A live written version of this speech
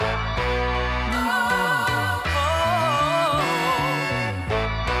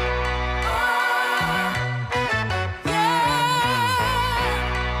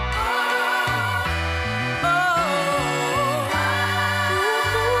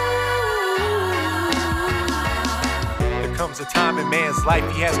comes a time in man's life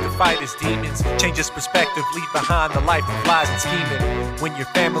he has to fight his demons, change his perspective, leave behind the life of lies and scheming. When your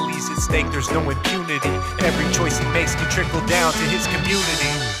family's at stake, there's no impunity. Every choice he makes can trickle down to his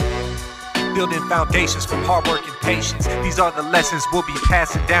community. Building foundations from hard work and patience. These are the lessons we'll be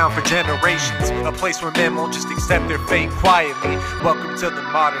passing down for generations. A place where men won't just accept their fate quietly. Welcome to the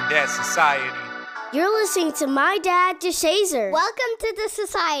modern dad society. You're listening to My Dad DeShazer. Welcome to the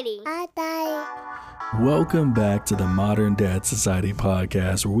society. Welcome back to the Modern Dad Society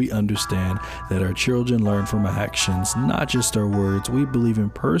podcast, where we understand that our children learn from our actions, not just our words. We believe in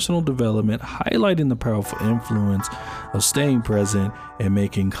personal development, highlighting the powerful influence of staying present and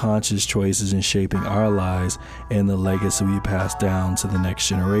making conscious choices in shaping our lives and the legacy we pass down to the next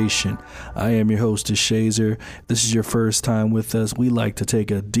generation. I am your host, DeShazer. If this is your first time with us, we like to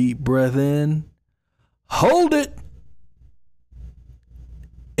take a deep breath in, hold it,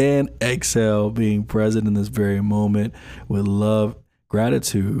 and exhale, being present in this very moment with love,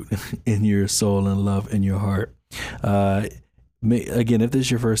 gratitude in your soul and love in your heart. Again, if this is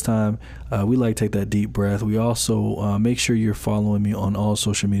your first time, we like to take that deep breath. We also make sure you're following me on all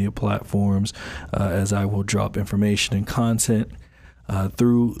social media platforms, as I will drop information and content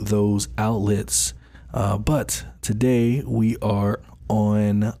through those outlets. But today we are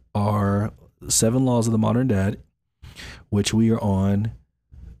on our 7 Laws of the Modern Dad, which we are on.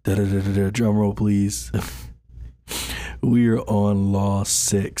 Drum roll, please. We are on Law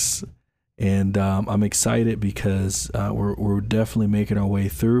 6, and I'm excited because we're definitely making our way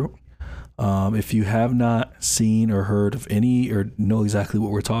through. If you have not seen or heard of any or know exactly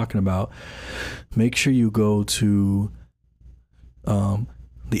what we're talking about, make sure you go to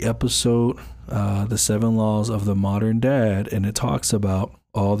the episode, The 7 Laws of the Modern Dad, and it talks about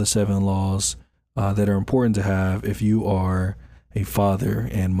all the 7 laws that are important to have if you are a father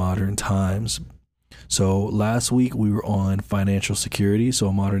in modern times. So last week we were on financial security. So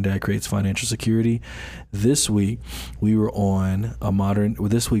a modern dad creates financial security. This week we're on a modern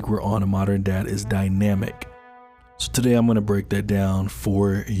dad is dynamic. So today I'm going to break that down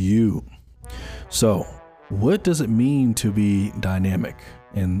for you. So what does it mean to be dynamic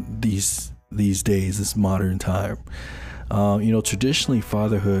in these days, this modern time? Traditionally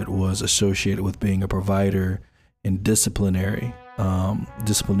fatherhood was associated with being a provider and disciplinarian.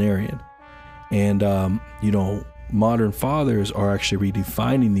 And, modern fathers are actually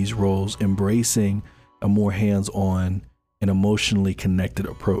redefining these roles, embracing a more hands-on and emotionally connected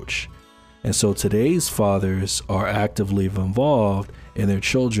approach. And so today's fathers are actively involved in their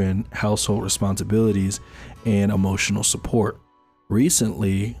children, household responsibilities, and emotional support.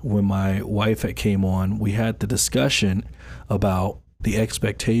 Recently, when my wife came on, we had the discussion about the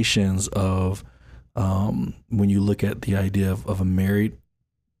expectations of when you look at the idea of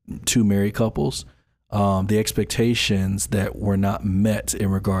two married couples, the expectations that were not met in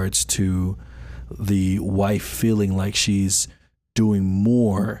regards to the wife feeling like she's doing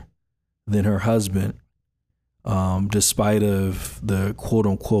more than her husband, despite of the quote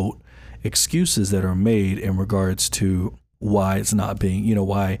unquote excuses that are made in regards to why it's not being,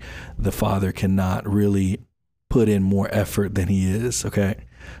 why the father cannot really put in more effort than he is. Okay.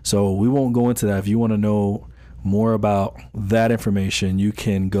 So we won't go into that. If you want to know more about that information, you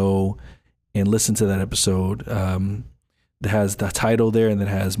can go and listen to that episode. That has the title there, and that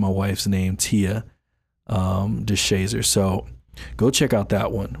has my wife's name, Tia DeShazer. So go check out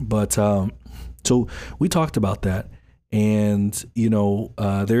that one. But so we talked about that, and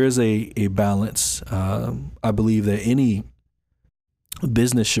there is a balance. I believe that any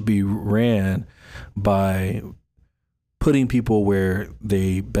business should be ran by putting people where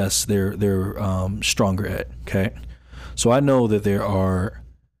they're stronger at. Okay. So I know that there are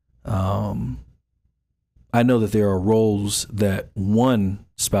roles that one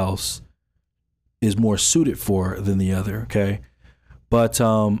spouse is more suited for than the other. Okay. But,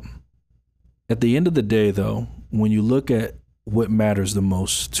 at the end of the day though, when you look at what matters the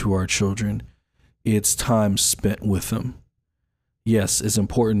most to our children, it's time spent with them. Yes, it's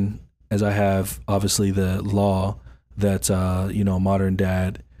important, as I have obviously the law that, a modern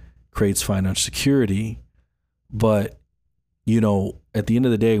dad creates financial security. But, at the end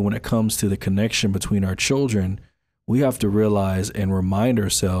of the day, when it comes to the connection between our children, we have to realize and remind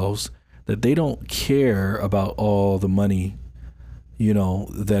ourselves that they don't care about all the money,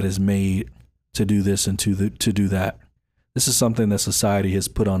 that is made to do this and to do that. This is something that society has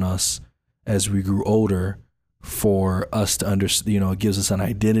put on us as we grew older for us to understand. It gives us an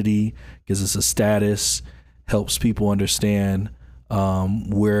identity, gives us a status, helps people understand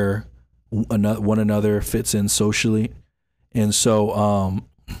where one another fits in socially. And so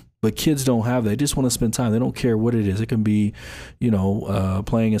But kids don't have that. They just want to spend time. They don't care what it is. It can be,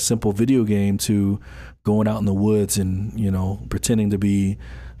 playing a simple video game to going out in the woods and, pretending to be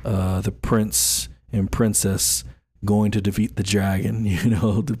the prince and princess going to defeat the dragon,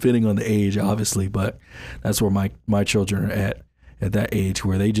 depending on the age, obviously. But that's where my children are at that age,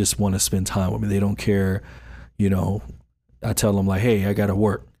 where they just want to spend time with me. They don't care, I tell them like, hey, I got to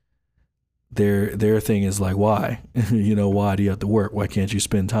work. Their thing is like, why? Why do you have to work? Why can't you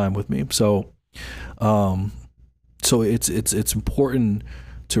spend time with me? So it's important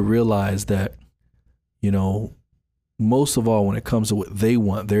to realize that, most of all, when it comes to what they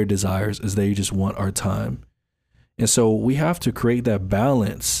want, their desires is they just want our time. And so we have to create that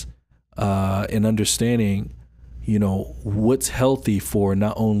balance in understanding, what's healthy for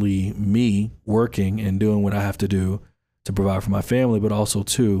not only me working and doing what I have to do to provide for my family, but also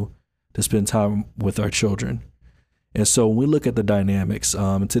too, to spend time with our children. And so when we look at the dynamics,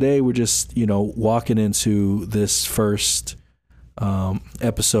 and today we're just, walking into this first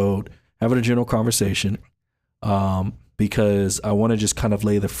episode, having a general conversation, because I want to just kind of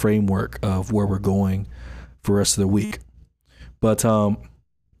lay the framework of where we're going for the rest of the week. But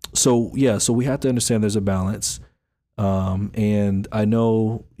so we have to understand there's a balance. And I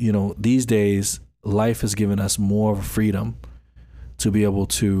know, these days life has given us more of a freedom to be able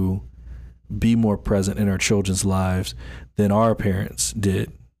to be more present in our children's lives than our parents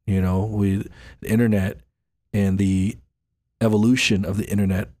did. The internet and the evolution of the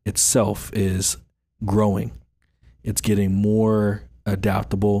internet itself is growing. It's getting more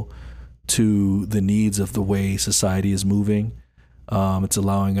adaptable to the needs of the way society is moving. It's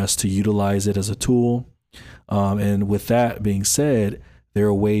allowing us to utilize it as a tool. And with that being said, there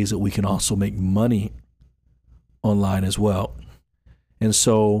are ways that we can also make money online as well. And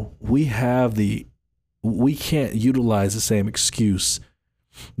so we can't utilize the same excuse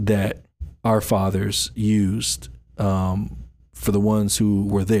that our fathers used for the ones who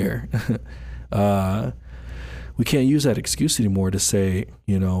were there. We can't use that excuse anymore to say,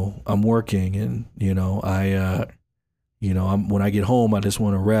 I'm working and, when I get home, I just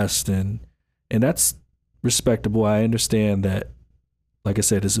want to rest. And that's respectable. I understand that, like I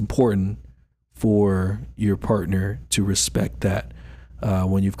said, it's important for your partner to respect that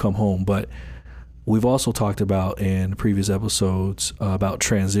when you've come home. But we've also talked about in previous episodes about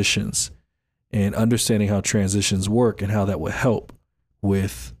transitions and understanding how transitions work and how that will help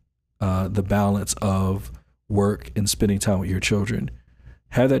with the balance of work and spending time with your children.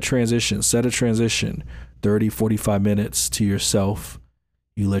 Have that transition, set a transition, 30, 45 minutes to yourself.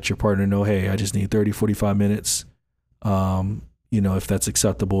 You let your partner know, hey, I just need 30, 45 minutes. If that's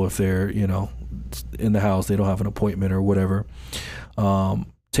acceptable, if they're, in the house, they don't have an appointment or whatever.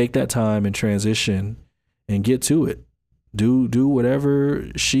 Take that time and transition and get to it. Do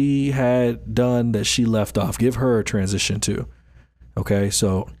whatever she had done that she left off. Give her a transition too. Okay.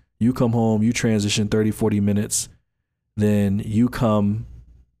 So you come home, you transition 30, 40 minutes, then you come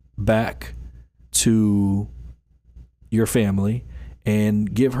back to your family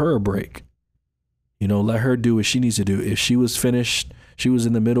and give her a break. Let her do what she needs to do. If she was finished, she was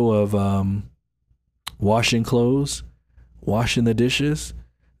in the middle of washing clothes, washing the dishes,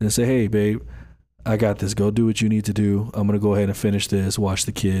 then say, hey, babe, I got this. Go do what you need to do. I'm going to go ahead and finish this, wash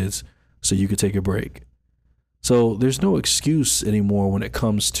the kids, so you could take a break. So there's no excuse anymore when it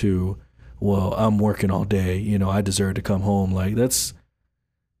comes to, well, I'm working all day. I deserve to come home. Like that's,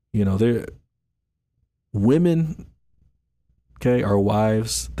 women, okay, our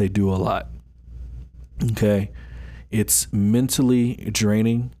wives, they do a lot. Okay. It's mentally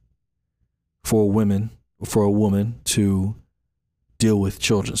draining for a woman to deal with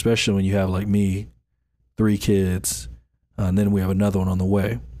children, especially when you have like me, 3 kids, and then we have another one on the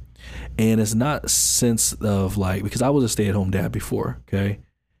way. And it's not a sense of like, because I was a stay-at-home dad before, okay?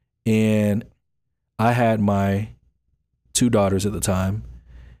 And I had my 2 daughters at the time.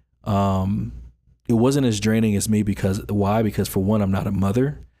 It wasn't as draining as me because for one, I'm not a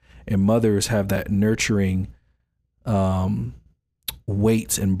mother, and mothers have that nurturing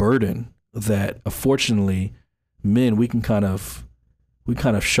weight and burden that unfortunately men, we kind of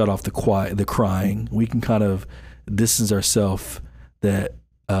shut off the crying. We can kind of distance ourselves that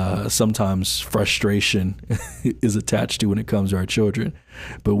sometimes frustration is attached to when it comes to our children,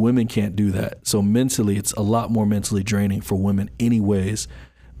 but women can't do that. So mentally, it's a lot more mentally draining for women anyways,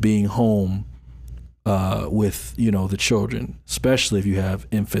 being home with, the children, especially if you have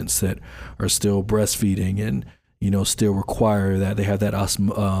infants that are still breastfeeding and, still require that they have that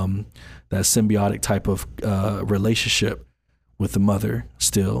that symbiotic type of relationship with the mother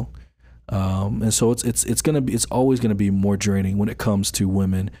still. And so it's always going to be more draining when it comes to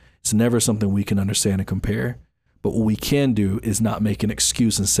women It's never something we can understand and compare. But what we can do is not make an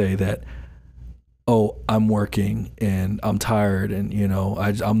excuse and say that, oh, I'm working and I'm tired and,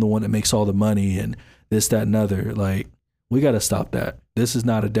 I'm the one that makes all the money and this, that, and other. Like, we got to stop that. This is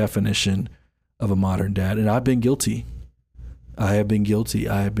not a definition of a modern dad. And I've been guilty. I have been guilty,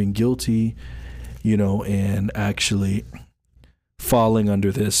 and actually falling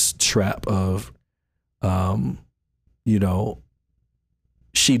under this trap of,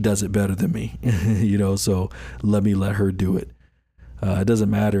 she does it better than me, so let her do it. It doesn't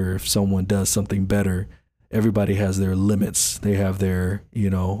matter if someone does something better. Everybody has their limits. They have their,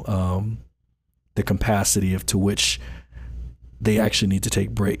 the capacity to which they actually need to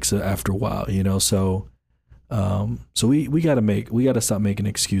take breaks after a while, so we got to stop making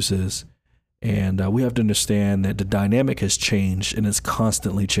excuses, and we have to understand that the dynamic has changed and it's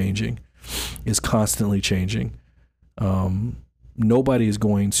constantly changing. Nobody is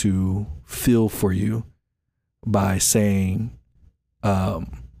going to feel for you by saying, well,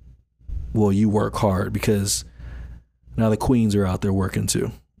 you work hard, because now the queens are out there working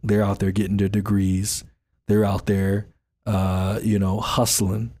too. They're out there getting their degrees. They're out there,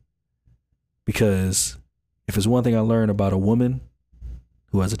 hustling, because if it's one thing I learned about a woman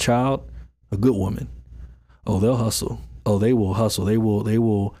who has a child, a good woman, oh, they'll hustle. Oh, they will hustle. They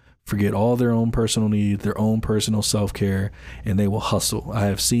will forget all their own personal needs, their own personal self-care, and they will hustle. I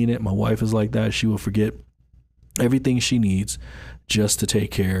have seen it. My wife is like that. She will forget everything she needs just to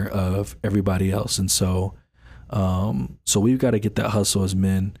take care of everybody else. And so we've got to get that hustle as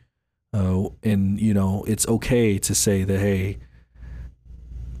men. And it's okay to say that, hey,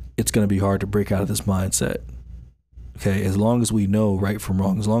 it's going to be hard to break out of this mindset. Okay. As long as we know right from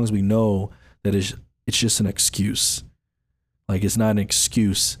wrong, as long as we know that it's just an excuse. Like, it's not an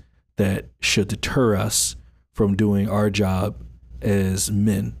excuse that should deter us from doing our job as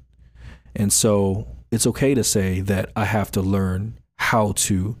men. And so it's okay to say that I have to learn how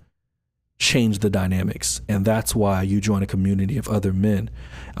to change the dynamics. And that's why you join a community of other men.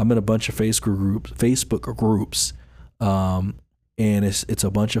 I'm in a bunch of Facebook groups, and it's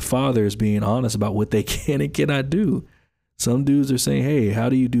a bunch of fathers being honest about what they can and cannot do. Some dudes are saying, hey, how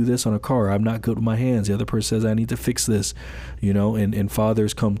do you do this on a car? I'm not good with my hands. The other person says, I need to fix this, and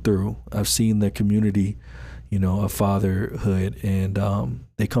fathers come through. I've seen the community, of fatherhood, and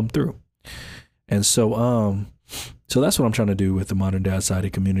they come through. And so that's what I'm trying to do with the Modern Dad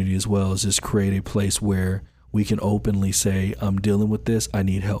Society community as well, is just create a place where we can openly say, I'm dealing with this. I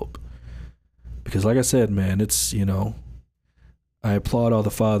need help. Because like I said, man, it's, I applaud all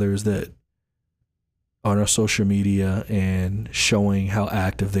the fathers that on our social media and showing how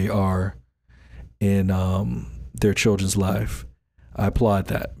active they are in their children's life. I applaud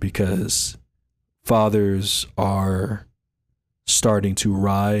that, because fathers are starting to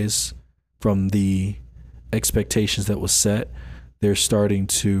rise from the expectations that was set. They're starting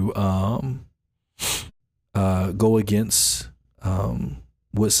to go against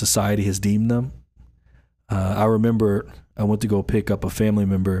what society has deemed them. I remember I went to go pick up a family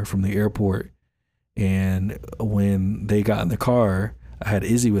member from the airport, and when they got in the car, I had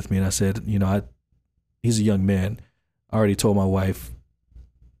Izzy with me, and I said, he's a young man. I already told my wife,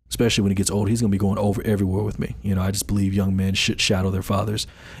 especially when he gets old, he's going to be going over everywhere with me. I just believe young men should shadow their fathers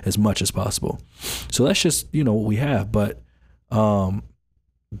as much as possible. So that's just, what we have. But I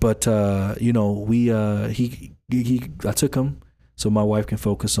took him so my wife can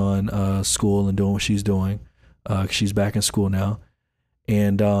focus on school and doing what she's doing. She's back in school now.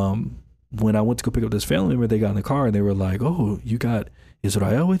 And when I went to go pick up this family member, they got in the car and they were like, oh, you got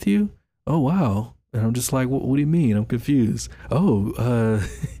Israel with you? Oh, wow. And I'm just like, what do you mean? I'm confused. Oh,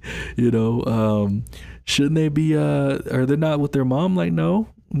 shouldn't they be, are they not with their mom? Like, no,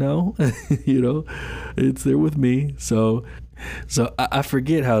 they're with me. So I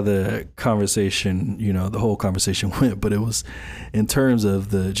forget how the conversation, the whole conversation went, but it was in terms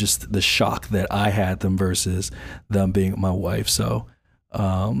of the shock that I had them versus them being my wife. So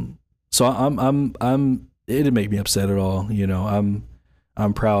I'm it didn't make me upset at all.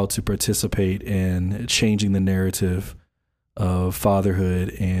 I'm proud to participate in changing the narrative of fatherhood.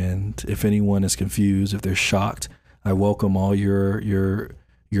 And if anyone is confused, if they're shocked, I welcome all your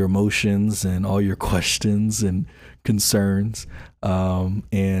emotions and all your questions and concerns.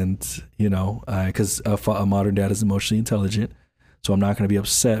 Because a modern dad is emotionally intelligent, so I'm not going to be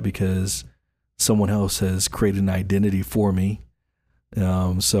upset because someone else has created an identity for me.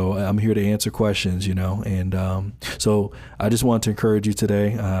 So I'm here to answer questions, and so I just want to encourage you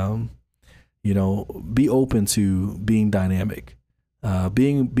today, be open to being dynamic,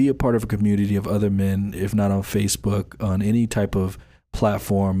 be a part of a community of other men, if not on Facebook, on any type of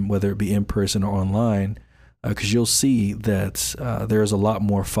platform, whether it be in person or online, because you'll see that there's a lot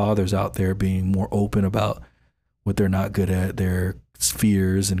more fathers out there being more open about what they're not good at, their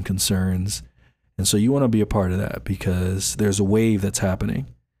fears and concerns. And so you want to be a part of that, because there's a wave that's happening.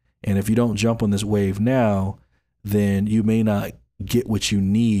 And if you don't jump on this wave now, then you may not get what you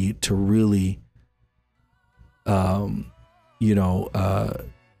need to really, to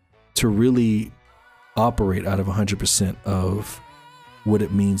really operate out of 100% of what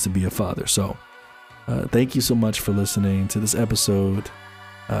it means to be a father. So thank you so much for listening to this episode.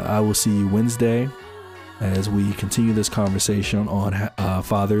 I will see you Wednesday as we continue this conversation on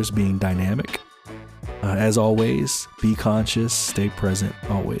fathers being dynamic. As always, be conscious, stay present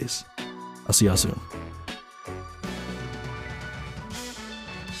always. I'll see y'all soon.